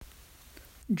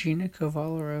Gina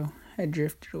Cavallaro had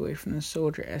drifted away from the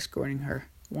soldier escorting her,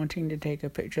 wanting to take a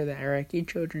picture of the Iraqi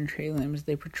children trailing as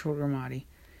they patrolled Ramadi.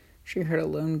 She heard a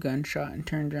lone gunshot and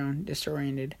turned around,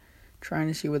 disoriented, trying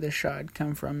to see where the shot had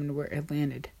come from and where it had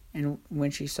landed, and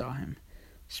when she saw him.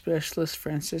 Specialist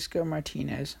Francisco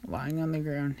Martinez, lying on the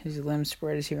ground, his limbs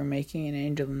spread as he were making an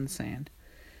angel in the sand.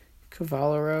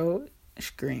 Cavallaro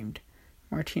screamed.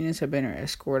 Martinez had been her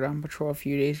escort on patrol a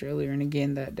few days earlier and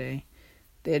again that day.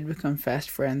 They had become fast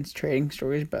friends, trading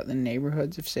stories about the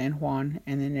neighborhoods of San Juan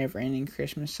and the never-ending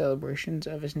Christmas celebrations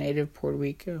of his native Puerto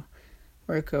Rico,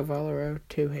 where Cavallaro,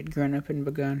 too, had grown up and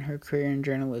begun her career in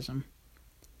journalism.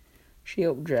 She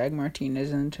helped drag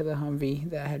Martinez into the Humvee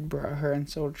that had brought her and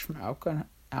soldiers from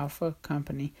Alpha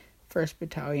Company, 1st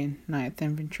Battalion, 9th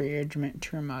Infantry Regiment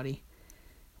to Ramadi.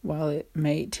 While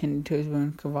mate tended to his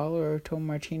wound, Cavallaro told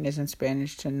Martinez in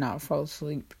Spanish to not fall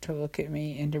asleep, to look at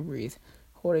me, and to breathe,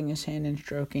 holding his hand and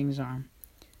stroking his arm.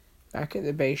 Back at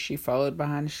the base, she followed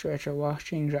behind a stretcher,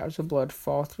 watching drops of blood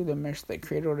fall through the mist that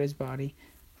cradled his body,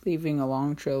 leaving a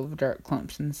long trail of dark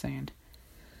clumps in the sand.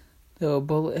 Though a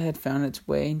bullet had found its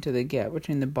way into the gap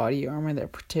between the body armor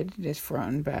that protected his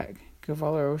front and back,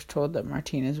 Cavallaro was told that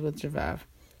Martinez would survive.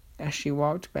 As she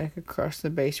walked back across the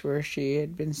base where she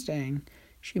had been staying,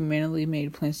 she mentally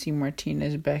made plans to see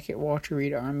Martinez back at Walter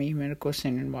Reed Army Medical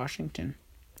Center in Washington.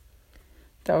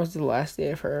 That was the last day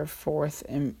of her fourth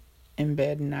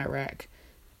embed in Iraq,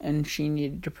 and she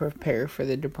needed to prepare for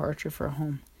the departure for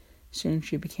home. Soon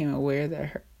she became aware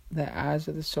that the eyes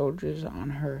of the soldiers on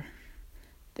her.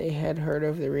 They had heard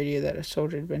over the radio that a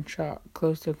soldier had been shot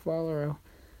close to Cavallaro.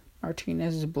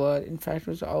 Martinez's blood, in fact,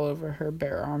 was all over her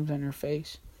bare arms and her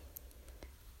face.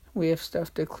 "We have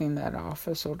stuff to clean that off,"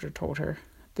 a soldier told her.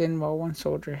 Then, while one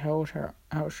soldier held her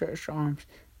outstretched arms,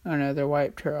 another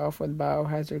wiped her off with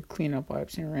biohazard cleanup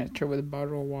wipes and rinsed her with a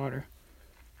bottle of water.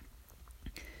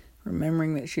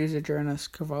 Remembering that she was a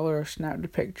journalist, Cavallaro snapped a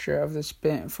picture of the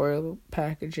spent foil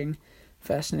packaging,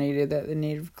 fascinated that the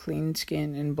native clean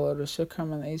skin and blood was so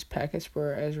common that these packets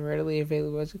were as readily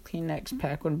available as a Kleenex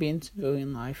pack would be in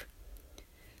civilian life.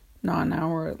 Not an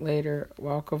hour later,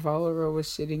 while Cavallaro was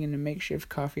sitting in a makeshift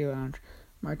coffee lounge,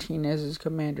 Martinez's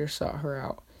commander sought her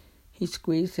out. He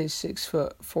squeezed his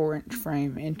 6-foot, 4-inch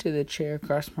frame into the chair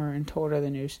across from her and told her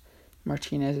the news.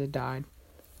 Martinez had died.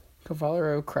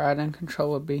 Cavallaro cried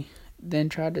uncontrollably, then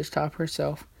tried to stop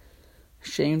herself,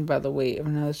 shamed by the weight of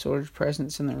another soldier's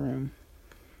presence in the room.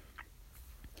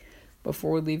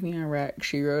 Before leaving Iraq,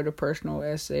 she wrote a personal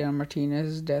essay on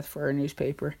Martinez's death for her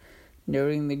newspaper,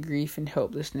 noting the grief and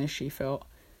helplessness she felt.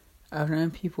 "I've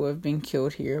known people who have been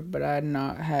killed here, but I had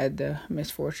not had the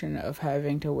misfortune of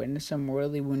having to witness a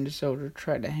mortally wounded soldier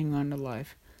try to hang on to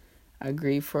life. I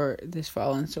grieve for this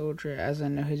fallen soldier as I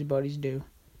know his buddies do."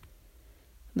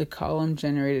 The column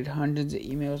generated hundreds of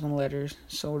emails and letters.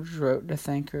 Soldiers wrote to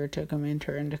thank her, to commend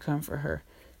her, and to comfort her,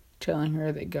 telling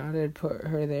her that God had put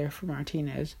her there for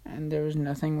Martinez, and there was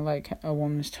nothing like a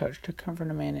woman's touch to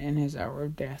comfort a man in his hour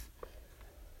of death.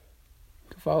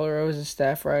 Cavallaro is a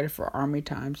staff writer for Army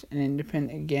Times, an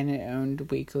independent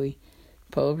Gannett-owned weekly,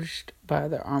 published by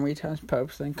the Army Times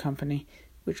Publishing Company,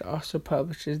 which also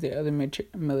publishes the other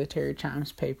military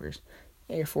Times papers,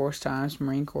 Air Force Times,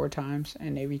 Marine Corps Times,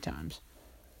 and Navy Times.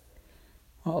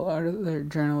 While other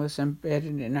journalists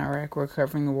embedded in Iraq were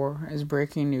covering the war as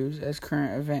breaking news, as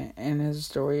current event, and as a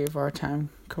story of our time,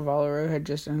 Cavallaro had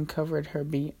just uncovered her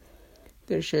beat,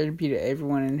 the shared beat of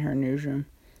everyone in her newsroom,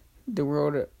 the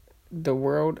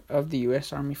world of the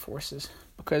U.S. Army Forces.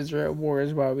 "Because they're at war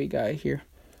is why we got here,"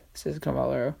 says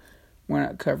Cavallaro. "We're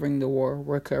not covering the war,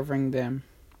 we're covering them."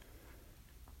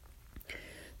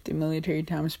 The Military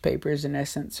Times papers, in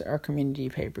essence, are community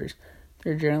papers.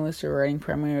 Their journalists are writing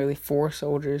primarily for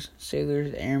soldiers,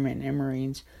 sailors, airmen, and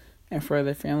Marines, and for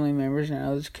their family members and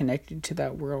others connected to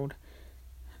that world.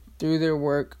 Through their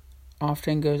work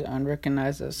often goes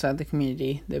unrecognized outside the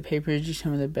community, the papers do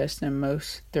some of the best and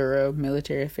most thorough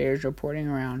military affairs reporting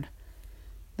around.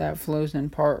 That flows in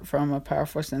part from a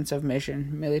powerful sense of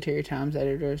mission. Military Times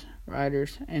editors,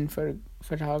 writers, and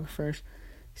photographers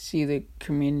see the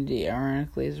community,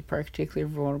 ironically, as a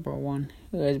particularly vulnerable one,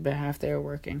 whose behalf they are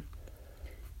working.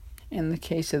 In the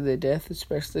case of the death of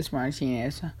Specialist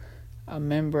Martinez, a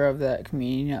member of that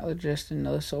community, not just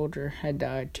another soldier, had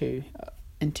died too,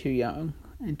 and too young,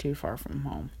 and too far from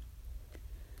home.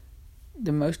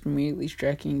 The most immediately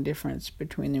striking difference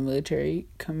between the military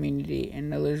community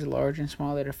and others large and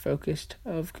small that are focused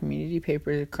of community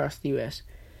papers across the U.S.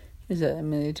 is that the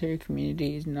military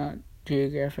community is not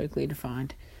geographically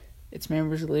defined. Its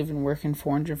members live and work in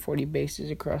 440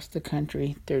 bases across the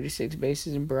country, 36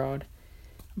 bases abroad.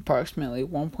 Approximately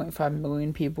 1.5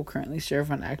 million people currently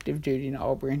serve on active duty in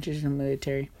all branches of the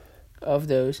military. Of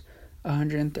those,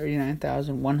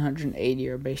 139,180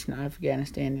 are based in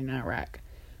Afghanistan and Iraq,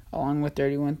 along with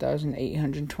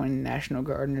 31,820 National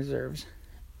Guard and Reserves.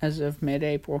 As of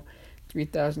mid-April,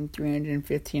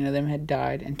 3,315 of them had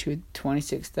died and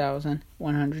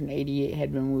 26,188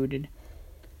 had been wounded.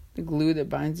 The glue that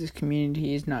binds this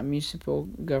community is not municipal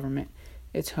government,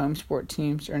 its home sport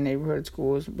teams or neighborhood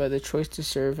schools, but the choice to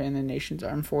serve in the nation's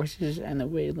armed forces and the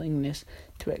willingness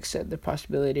to accept the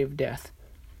possibility of death.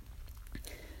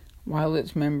 While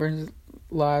its members'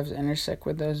 lives intersect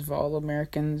with those of all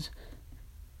Americans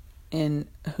in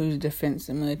whose defense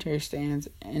the military stands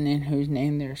and in whose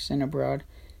name they are sent abroad,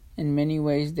 in many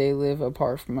ways they live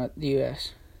apart from the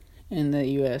U.S. In the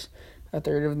U.S., a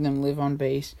third of them live on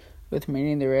base, with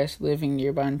many of the rest living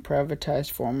nearby in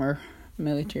privatized former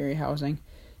military housing.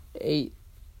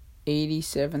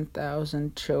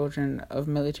 87,000 children of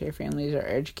military families are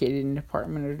educated in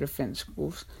Department of Defense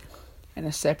schools, and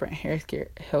a separate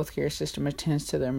healthcare system attends to their